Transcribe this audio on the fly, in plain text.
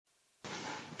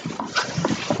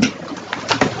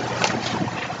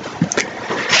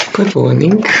Good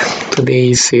morning.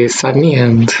 Today is sunny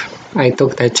and I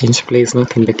thought I changed place,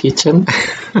 not in the kitchen.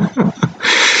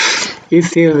 It's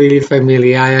still really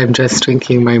familiar. I am just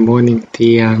drinking my morning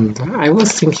tea and I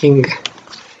was thinking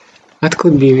what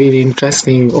could be really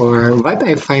interesting or what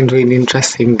I find really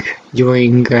interesting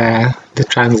during the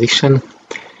transition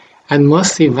and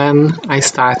mostly when I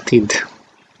started.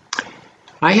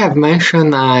 I have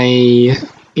mentioned I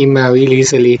am a really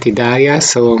isolated area,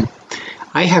 so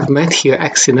I have met here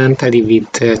accidentally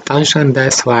with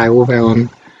Tanzanders who are over on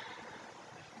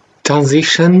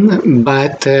transition,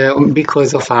 but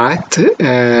because of art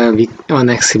on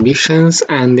exhibitions,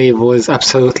 and they was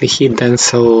absolutely hidden.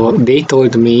 So they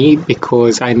told me,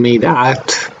 because I made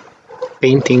art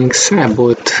paintings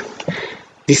about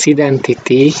this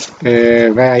identity,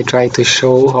 where I try to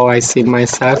show how I see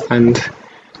myself and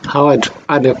how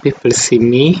other people see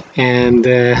me, and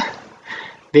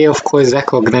they of course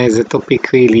recognize the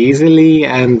topic really easily,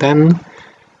 and then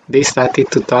they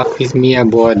started to talk with me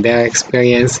about their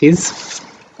experiences,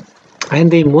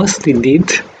 and they mostly did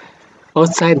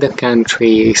outside the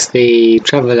country. They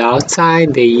travel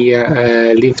outside, they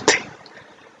lived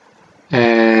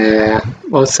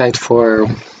outside for,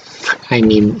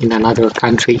 in another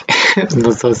country,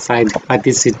 not outside, but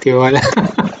it's Tyrol,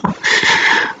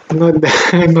 not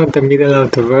the middle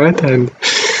of the world, and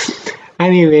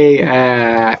anyway,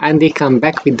 and they come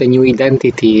back with the new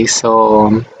identity,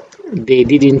 so they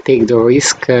didn't take the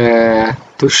risk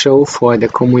to show for the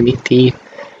community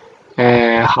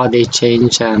how they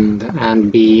change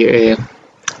and be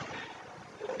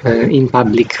in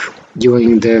public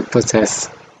during the process.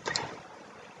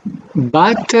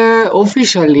 But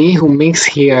officially, who makes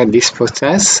here this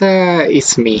process,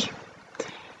 it's me,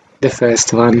 the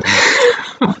first one.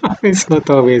 It's not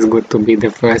always good to be the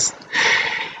first.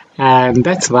 And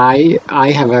that's why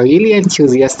I have a really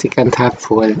enthusiastic and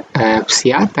helpful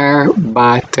psychiater,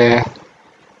 but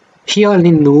he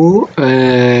only knew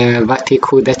what he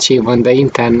could achieve on the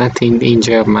internet in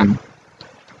German.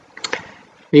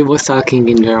 We was talking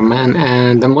in German,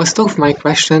 and most of my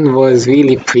question was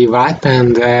really private,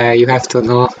 and you have to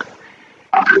know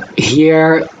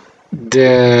here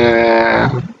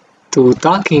to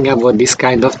talking about this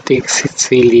kind of things, it's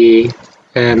really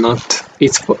not,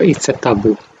 it's a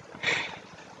taboo.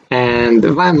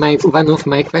 And one of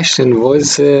my question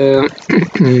was,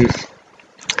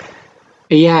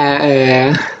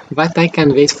 what I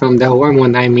can wait from the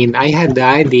hormone. I had the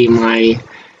idea my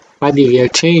body will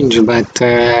change, but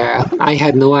I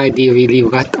had no idea really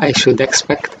what I should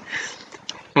expect.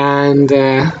 And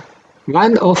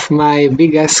one of my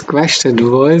biggest question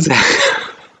was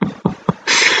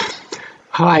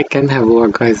how I can have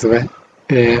orgasm.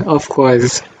 Of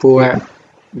course, poor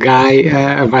guy,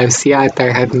 my psychiater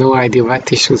had no idea what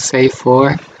he should say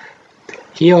for.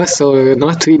 He also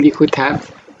not really could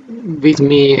have with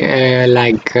me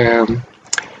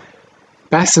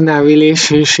personal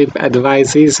relationship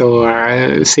advices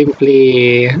or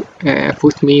simply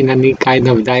put me in any kind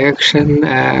of direction,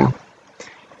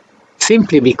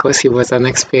 simply because he was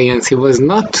inexperienced. He was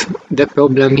not the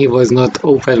problem, he was not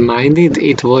open-minded,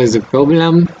 it was the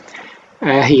problem.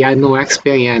 He had no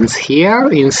experience here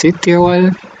in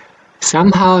Tyrol.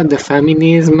 Somehow the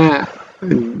feminism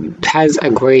has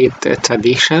a great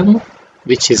tradition,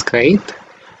 which is great.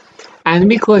 And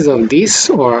because of this,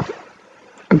 or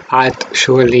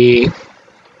partially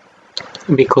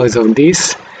because of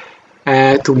this,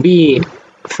 to be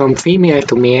from female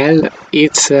to male,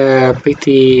 it's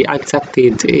pretty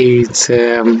accepted. It's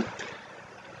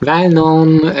well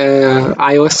known.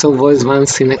 I also was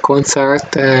once in a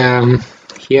concert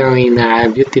here in a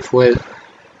beautiful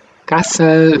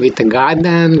castle with a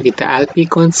garden, with the LP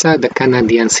concert, the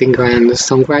Canadian singer and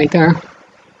songwriter,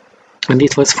 and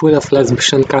it was full of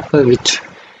lesbian couple, which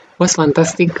was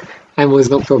fantastic and was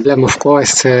no problem, of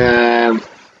course.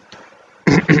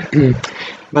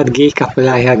 But gay couple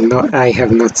I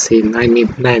have not seen.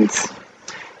 Men's.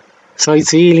 So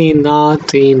it's really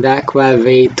not in the equal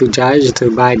way to judge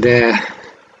by the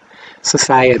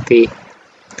society.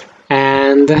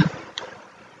 And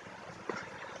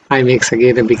I make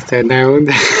again a big turnaround.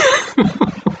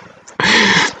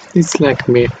 It's like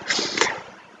me.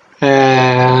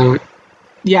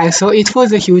 So it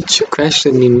was a huge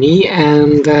question in me,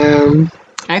 and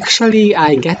actually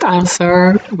I get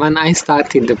answer when I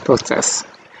started the process.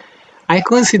 I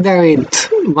considered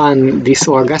this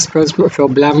orgasm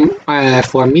problem.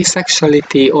 For me,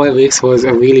 sexuality always was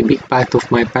a really big part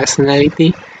of my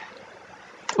personality.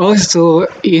 Also,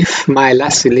 if my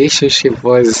last relationship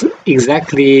was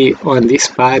exactly on this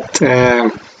part,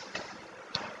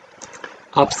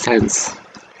 absence.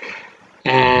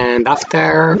 And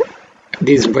after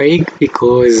this break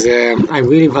because I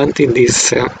really wanted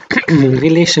this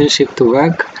relationship to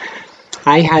work.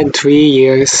 I had 3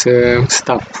 years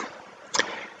stop.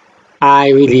 I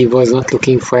really was not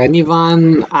looking for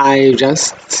anyone. I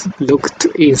just looked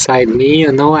inside me,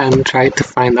 and tried to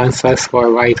find answers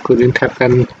for why it couldn't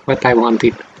happen what I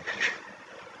wanted.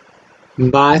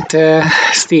 But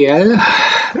still,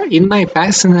 in my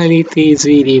personality, it's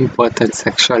really important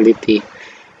sexuality.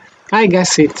 I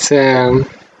guess it's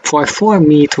for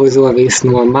me it was always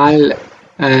normal,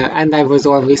 and I was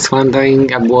always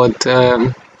wondering about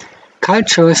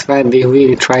cultures where they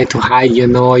really try to hide,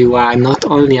 you are not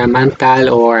only a mental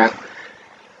or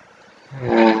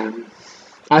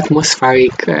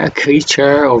atmospheric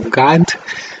creature of God,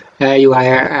 you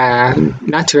are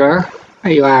natural,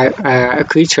 you are a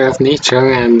creature of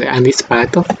nature, and it's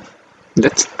part of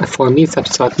that's for me it's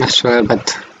absolutely natural.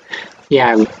 But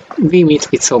yeah, we meet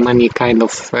with so many kind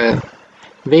of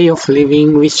way of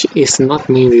living, which is not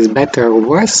mean is better or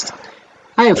worse.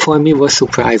 For me was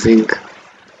surprising,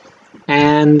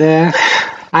 and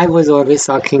I was always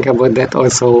talking about that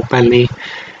also openly,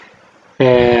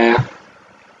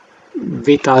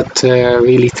 without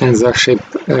really censorship.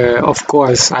 Of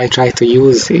course, I try to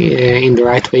use in the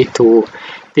right way to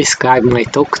describe my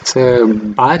thoughts,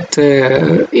 but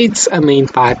it's a main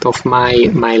part of my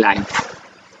life.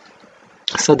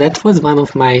 So that was one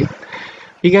of my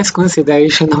biggest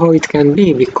consideration how it can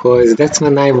be, because that's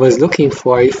when I was looking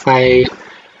for if I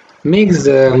make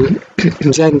the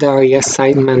gender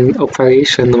reassignment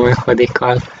operation, or how they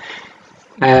call,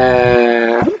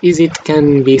 is it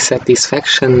can be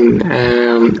satisfaction,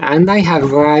 and I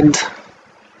have read,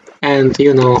 and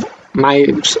my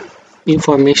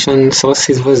information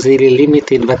sources was really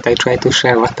limited, but I try to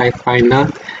share what I find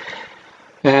out.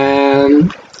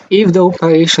 If the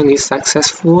operation is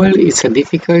successful, it's a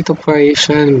difficult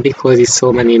operation because it's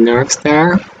so many nerves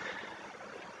there.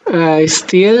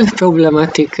 Still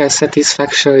problematic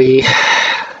satisfactory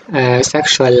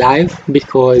sexual life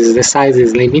because the size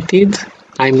is limited.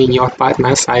 I mean, your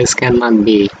partner size cannot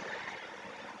be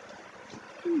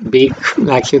big,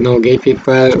 like gay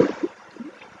people.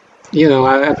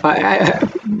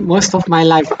 Most of my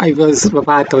life I was a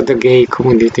part of the gay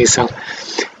community, so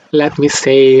let me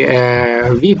say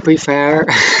we prefer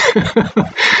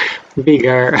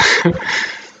bigger.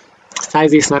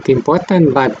 Size is not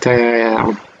important, but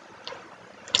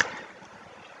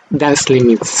there's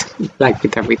limits, like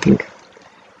with everything.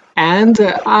 And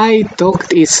I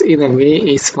thought in a way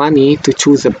it's funny to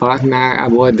choose a partner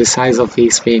about the size of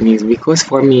his penis, because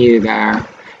for me the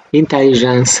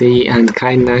intelligence and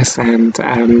kindness and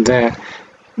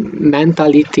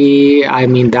mentality, I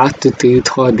mean the attitude,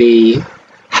 how they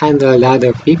handle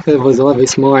other people was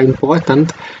always more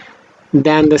important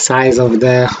than the size of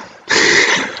the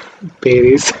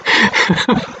penis.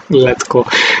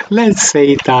 Let's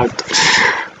say it out.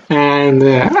 And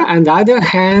on the other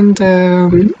hand,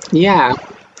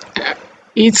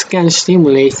 it can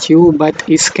stimulate you, but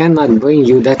it cannot bring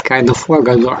you that kind of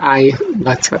orgasm.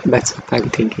 That's what I'm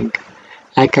thinking,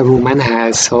 like a woman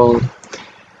has. So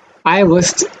I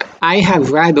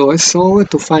have read also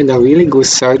to find a really good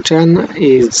surgeon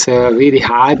is really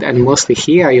hard, and mostly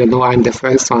here, I'm the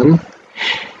first one.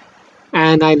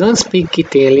 And I don't speak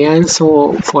Italian,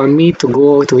 so for me to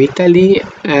go to Italy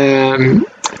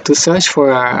to search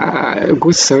for a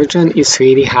good surgeon is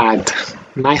really hard.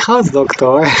 My house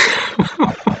doctor,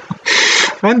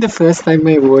 when the first time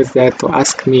I was there to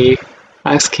ask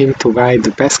him to write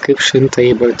the prescription to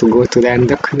able to go to the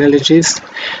endocrinologist,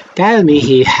 tell me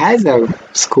he has a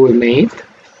schoolmate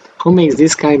who makes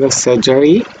this kind of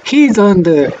surgery. He's on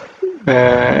the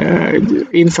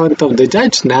in front of the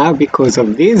judge now because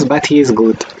of this, but he is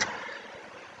good.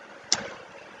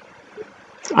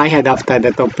 I had after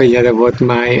that opinion about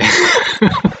my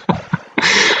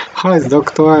house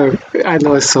doctor, and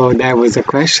also there was a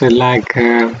question like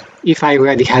if I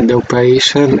already had the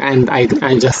operation, and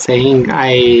I'm just saying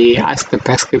I asked the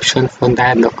prescription from the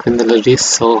endocrinologist,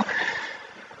 so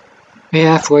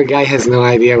yeah, poor guy has no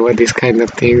idea about these kind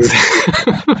of things.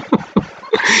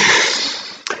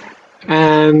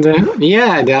 And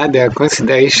the other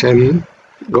consideration,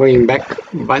 going back,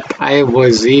 but I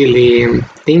was really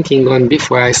thinking on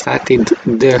before I started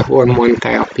the hormone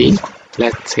therapy,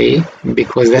 let's say,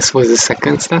 because that was the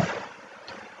second step,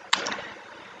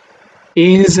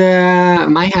 is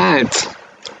my health.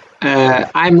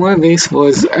 I always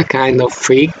was a kind of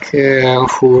freak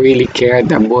who really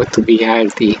cared about to be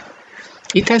healthy.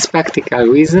 It has practical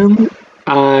reason,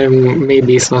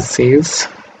 maybe it's not sales,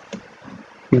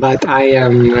 but I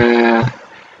am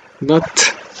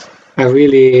not a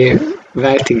really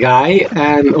wealthy guy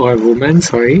or woman,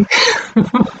 sorry.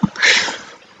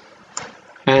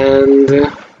 And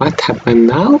what happened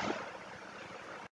now?